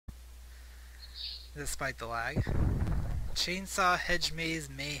despite the lag. Chainsaw Hedge Maze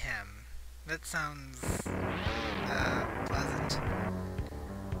Mayhem. That sounds pleasant.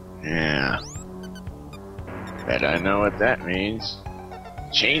 Yeah. Bet I know what that means.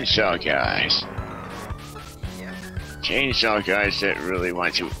 Chainsaw guys. Yep. Chainsaw guys that really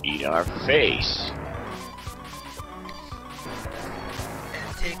want to eat our face.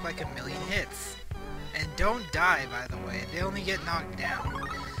 And take like 1,000,000 hits. And don't die, by the way. They only get knocked down.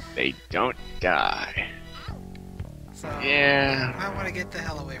 They don't die. So, Yeah. I want to get the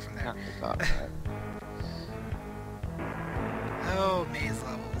hell away from there. About that. Oh, maze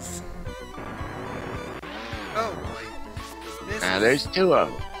levels. Oh boy. This Now is, there's two of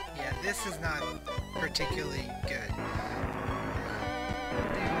them. yeah, this is not particularly good.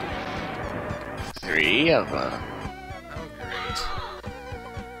 Three of them. Oh great.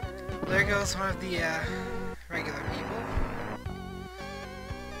 There goes one of the regular people.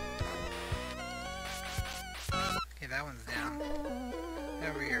 Okay, that one's down.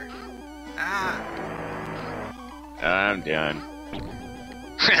 Over here. Ah! I'm done.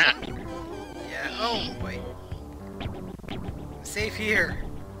 Yeah, oh boy. I'm safe here.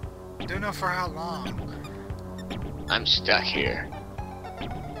 Don't know for how long. I'm stuck here.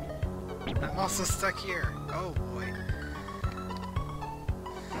 I'm also stuck here. Oh boy.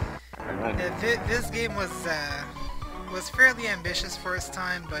 This game was fairly ambitious for its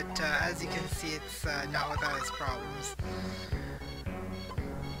time, but as you can see, it's not without its problems.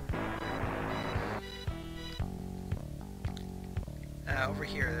 Over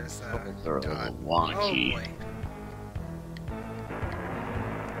here, there's They're a dot. little Oh wonky. boy.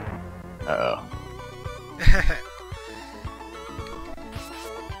 Uh-oh.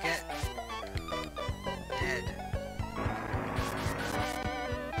 Get dead.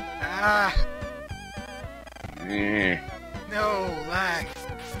 Ah! Eh. No, lag.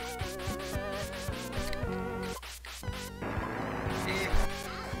 Eh.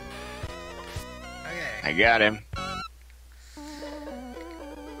 Okay. I got him.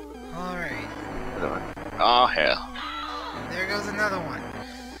 Alright. Oh, hell. There goes another one.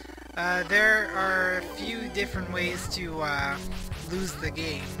 There are a few different ways to lose the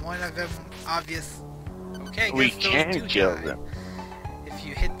game. One of them, obvious. Okay, We guess those can do kill die them. if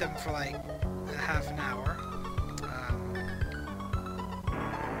you hit them for like a half an hour.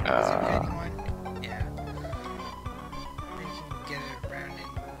 Is there anyone? Yeah. They can get it around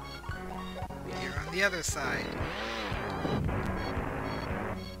in here on the other side.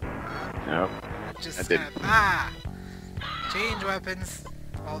 Nope. Just I kind of change weapons.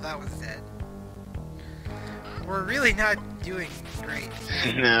 Oh, that was dead. We're really not doing great.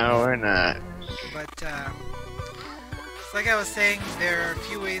 No, we're not. But, it's like I was saying, there are a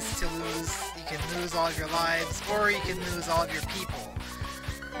few ways to lose. You can lose all of your lives, or you can lose all of your people.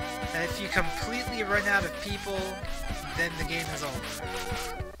 And if you completely run out of people, then the game is over.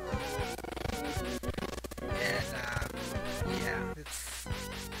 And, yeah, it's...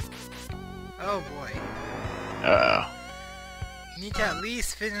 Oh boy. Uh-oh. You need to at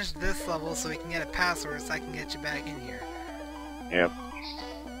least finish this level so we can get a password so I can get you back in here. Yep.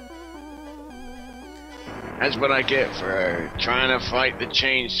 That's what I get for trying to fight the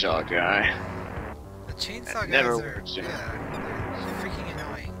chainsaw guy. The chainsaw That guys never are, works, yeah. they're freaking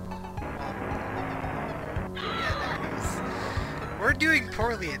annoying. Yeah, there goes. We're doing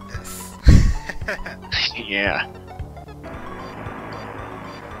poorly at this. Yeah.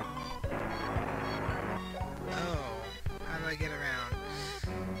 Oh, how do I get around?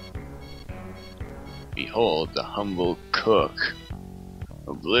 Behold the humble cook,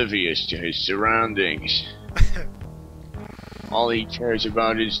 oblivious to his surroundings. All he cares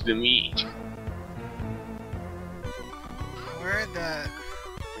about is the meat. Where the...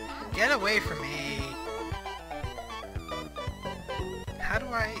 Get away from me! How do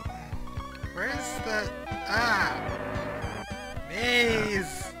I... Where's the... Ah!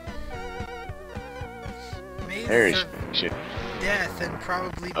 Maze! Maze There's of shit. death and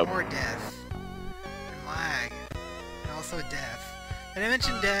probably Oh. more death. And lag. And also death. Did I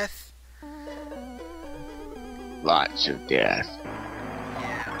mention death? Lots of death.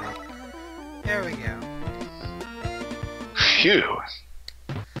 Yeah. There we go. Phew.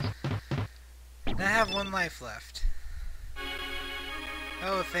 And I have one life left.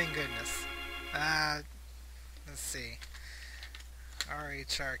 Oh, thank goodness. Let's see.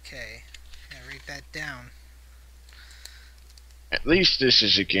 RHRK. Yeah, write that down. At least this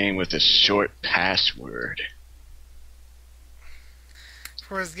is a game with a short password. Of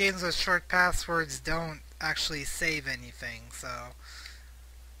course, games with short passwords don't actually save anything, so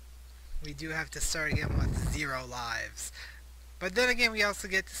we do have to start again with 0 lives. But then again, we also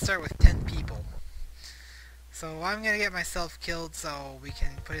get to start with 10 people. So I'm gonna get myself killed so we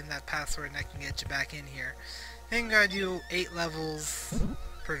can put in that password and I can get you back in here. I think I'm gonna do 8 levels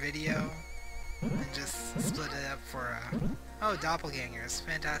per video and just split it up for, oh, doppelgangers.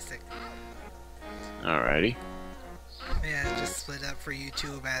 Fantastic. Alrighty. Yeah, just split up for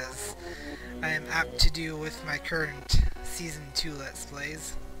YouTube as I am apt to do with my current Season 2 Let's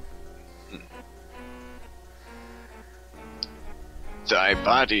Plays. Thy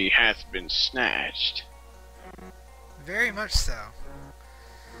body hath been snatched. Very much so.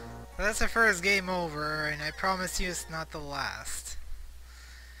 But that's the first game over, and I promise you it's not the last.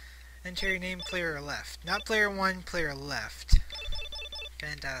 Enter your name, player left. Not player 1, player left.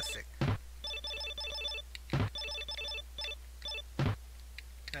 Fantastic.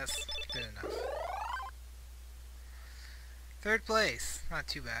 That's good enough. Third place. Not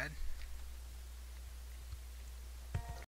too bad.